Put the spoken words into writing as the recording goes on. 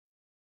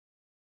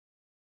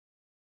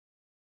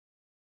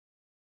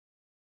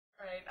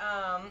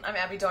I'm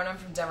Abby Dorn. I'm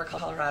from Denver,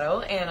 Colorado,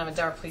 and I'm a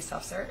Denver police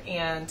officer,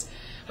 and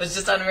was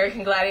just on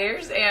American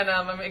Gladiators, and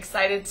I'm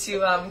excited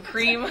to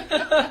cream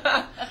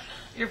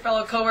your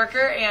fellow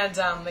coworker and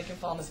make him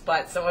fall on his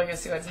butt. So we're gonna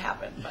see what's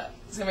happened, but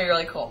it's gonna be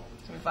really cool.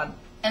 It's gonna be fun.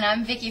 And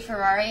I'm Vicky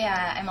Ferrari.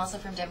 I'm also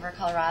from Denver,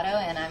 Colorado,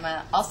 and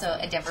I'm also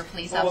a Denver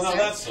police officer. Well,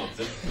 now that's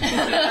something.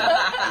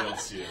 I don't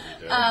see it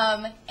every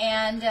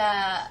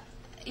day.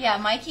 Yeah,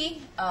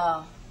 Mikey.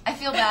 Oh, I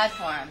feel bad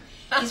for him.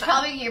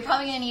 You're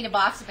probably gonna need a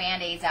box of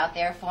Band-Aids out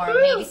there for him,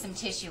 maybe some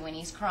tissue when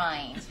he's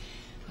crying.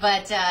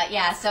 But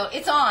yeah, so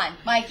it's on,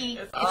 Mikey.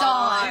 It's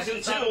on.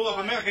 Season 2 of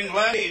American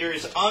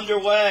Gladiators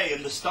underway,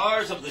 and the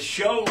stars of the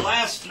show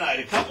last night,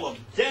 a couple of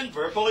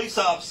Denver police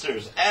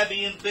officers,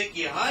 Abby and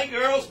Vicky. Hi,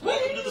 girls.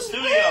 Welcome to the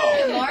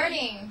studio. Good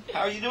morning. How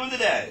are you doing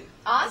today?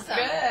 Awesome.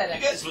 Good.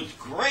 You guys looked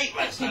great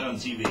last night on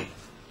TV.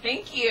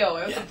 Thank you.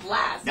 It was a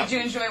blast. Now, Did you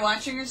enjoy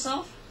watching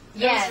yourself?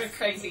 Yes. It was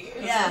crazy. It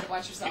was Yeah. fun to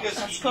watch yourself. Because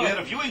That's you cool. had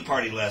a viewing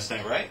party last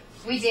night, right?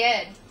 We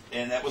did.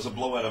 And that was a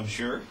blowout, I'm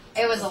sure.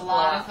 It was a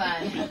lot of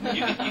fun.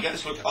 You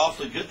guys look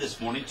awfully good this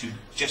morning to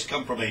just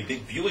come from a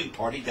big viewing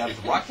party down at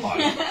the Rock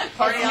Bottom.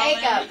 Party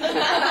makeup. All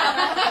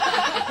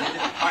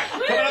right,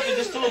 coming up in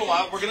just a little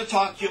while, we're going to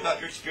talk to you about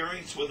your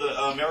experience with the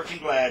American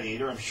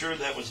Gladiator. I'm sure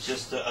that was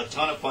just a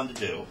ton of fun to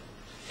do.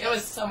 It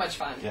was so much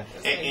fun. Yeah. It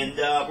was amazing. And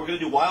we're going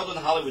to do Wild in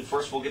Hollywood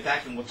first. We'll get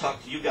back and we'll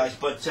talk to you guys.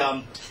 But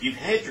you've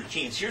had your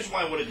chance. Here's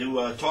why I wanted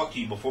to talk to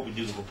you before we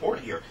do the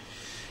report here.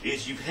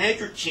 Is you've had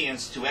your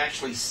chance to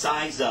actually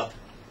size up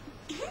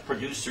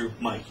producer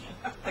Mikey.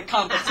 The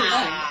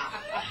competition.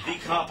 The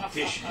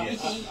competition,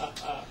 yes.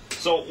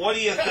 So what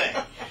do you think?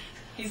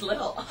 He's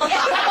little. You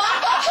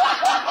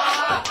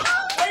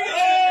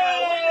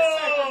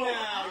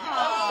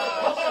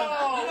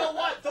know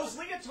what? Those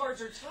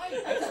leotards are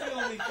tight. That's the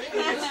only thing.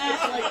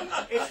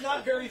 It's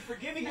not very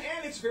forgiving,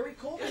 and it's very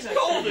cold. It's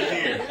cold in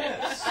here.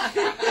 Yes.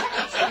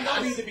 You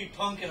don't need to be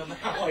punking them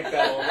out like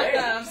that already.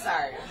 I'm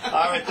sorry.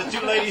 All right, the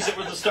two ladies that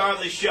were the star of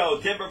the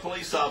show, Denver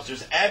police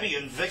officers Abby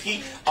and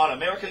Vicky, on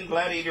American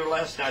Gladiator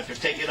last night. They're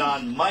taking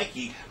on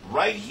Mikey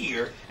right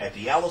here at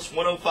the Alice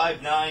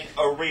 1059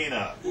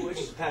 Arena. Ooh, it's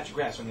just a patch of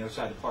grass on the other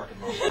side of the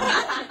parking lot.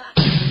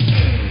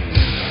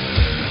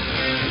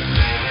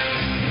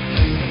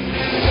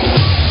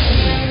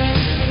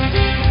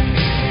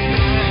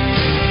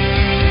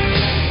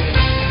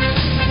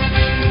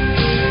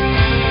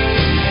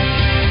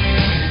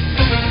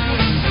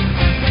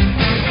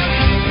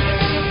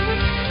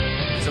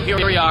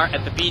 Here we are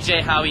at the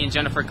BJ, Howie, and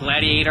Jennifer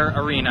Gladiator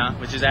Arena,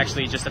 which is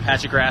actually just a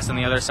patch of grass on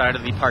the other side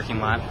of the parking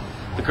lot.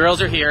 The girls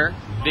are here,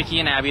 Vicky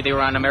and Abby. They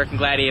were on American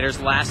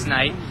Gladiators last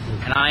night,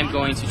 and I'm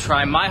going to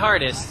try my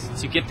hardest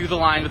to get through the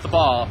line with the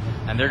ball,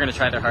 and they're going to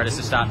try their hardest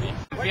to stop me.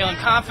 I'm feeling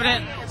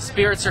confident,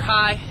 spirits are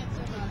high.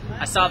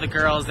 I saw the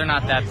girls, they're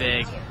not that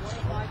big.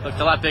 Looked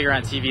a lot bigger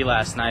on TV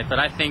last night, but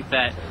I think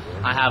that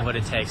I have what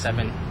it takes. I've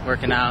been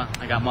working out,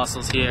 I got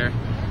muscles here.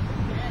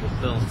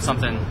 Little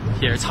something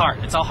here. It's heart.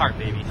 It's all heart,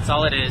 baby. It's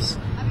all it is.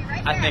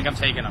 I think I'm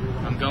taking them.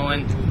 I'm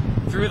going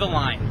through the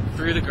line,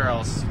 through the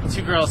girls. The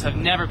two girls have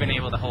never been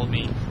able to hold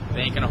me.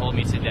 They ain't gonna hold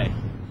me today.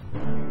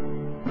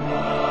 I'm gonna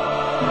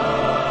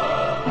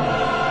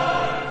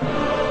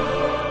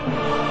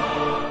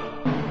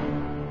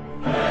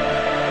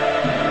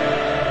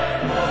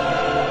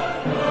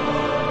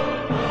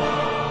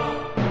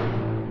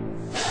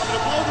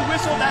blow the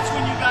whistle. That's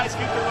when you guys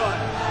get to run.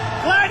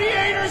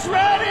 Gladiators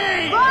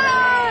ready!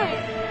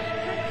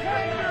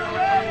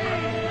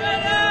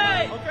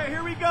 Okay,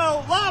 here we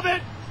go. Lob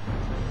it.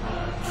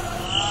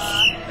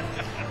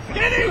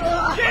 Get him!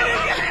 Get him!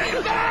 Get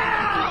him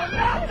down!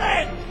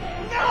 Nothing!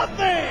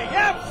 Nothing!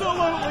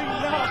 Absolutely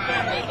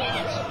nothing!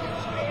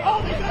 Oh,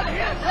 they got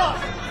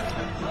handcuffs!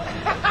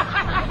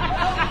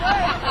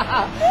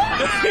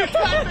 They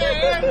got the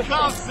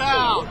handcuffs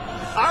out!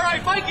 All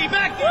right, Mikey,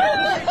 back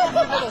there! You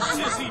little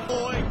sissy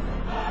boy!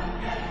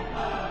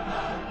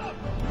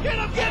 Get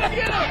him! Get him!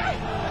 Get him!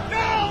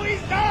 No,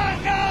 he's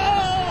done! No!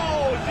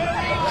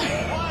 Jimmy!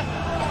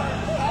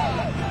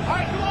 All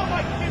right, come on,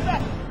 Mikey, get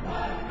back.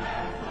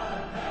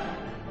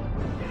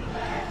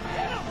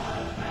 Get him down.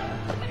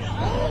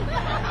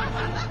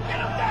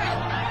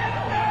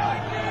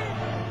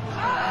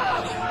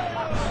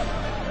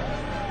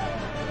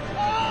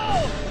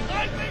 Oh,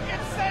 I think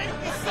it's safe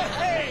to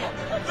say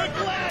the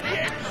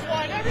Gladiators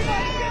won.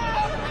 Everybody get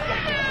up.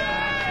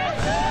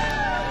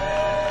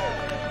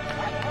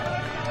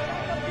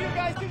 You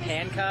guys do this.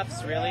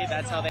 Handcuffs, really?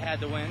 That's how they had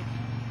to win?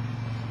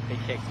 They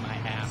kicked my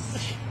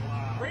ass.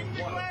 Bring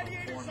the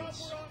Gladiators up.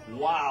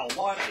 Wow,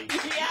 what a...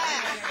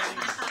 Yes!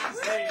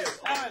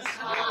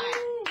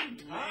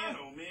 Man,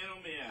 oh man, oh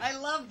man. I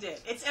loved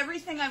it. It's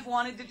everything I've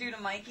wanted to do to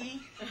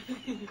Mikey,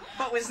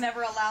 but was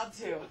never allowed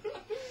to.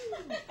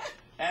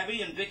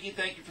 Abby and Vicky,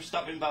 thank you for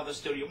stopping by the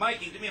studio.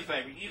 Mikey, do me a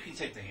favor. You can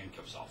take the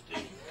handcuffs off, dude.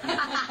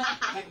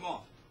 Take them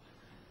off.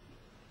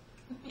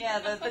 Yeah,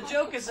 the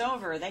joke is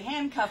over. They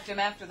handcuffed him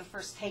after the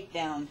first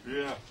takedown,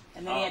 Yeah.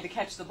 and then he had to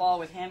catch the ball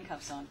with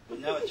handcuffs on. But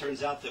now it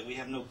turns out that we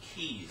have no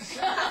keys.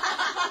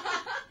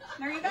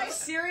 Are you guys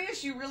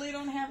serious? You really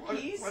don't have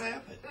keys? What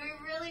happened? We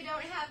really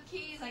don't have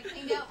keys. I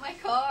cleaned out my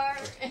car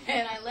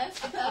and I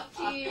left the cup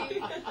key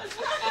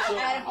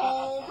at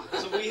home.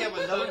 So we have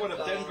another one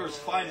of Denver's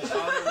finest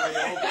on their way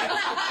over.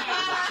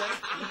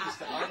 Keys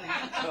to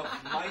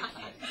unhandcuff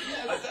Mikey.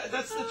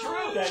 That's the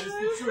truth. That is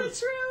the truth.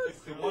 True.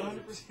 It's the 100%.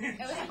 It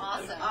was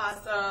awesome.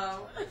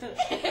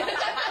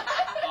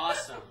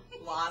 Awesome.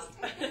 Lost.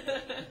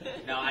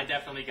 No, I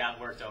definitely got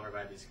worked over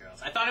by these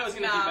girls. I thought I was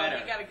going to No, do better.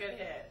 you got a good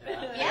hit.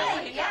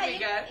 Yeah, You got me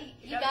good.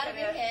 you got a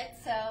good hit,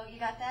 so you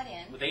got that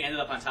in. But they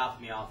ended up on top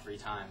of me all 3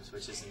 times,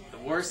 which isn't the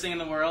worst thing in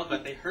the world,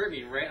 but they hurt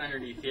me right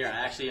underneath here.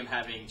 I actually am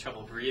having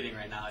trouble breathing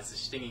right now. It's a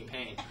stinging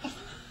pain.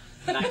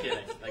 Not kidding.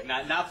 Like,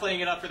 not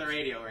playing it up for the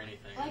radio or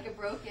anything. Like a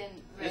broken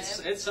rib.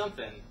 It's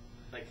something.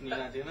 Like, can you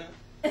not do that?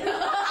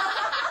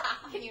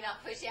 Can you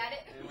not push at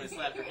it? I would have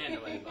slapped her hand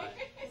away, but...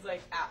 It's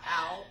like, ow,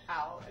 ow,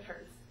 ow, it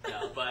hurts.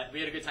 No, but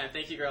we had a good time.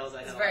 Thank you, girls.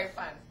 It was very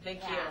fun.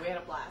 Thank you. Yeah. We had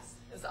a blast.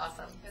 It was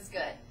awesome. It was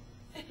good.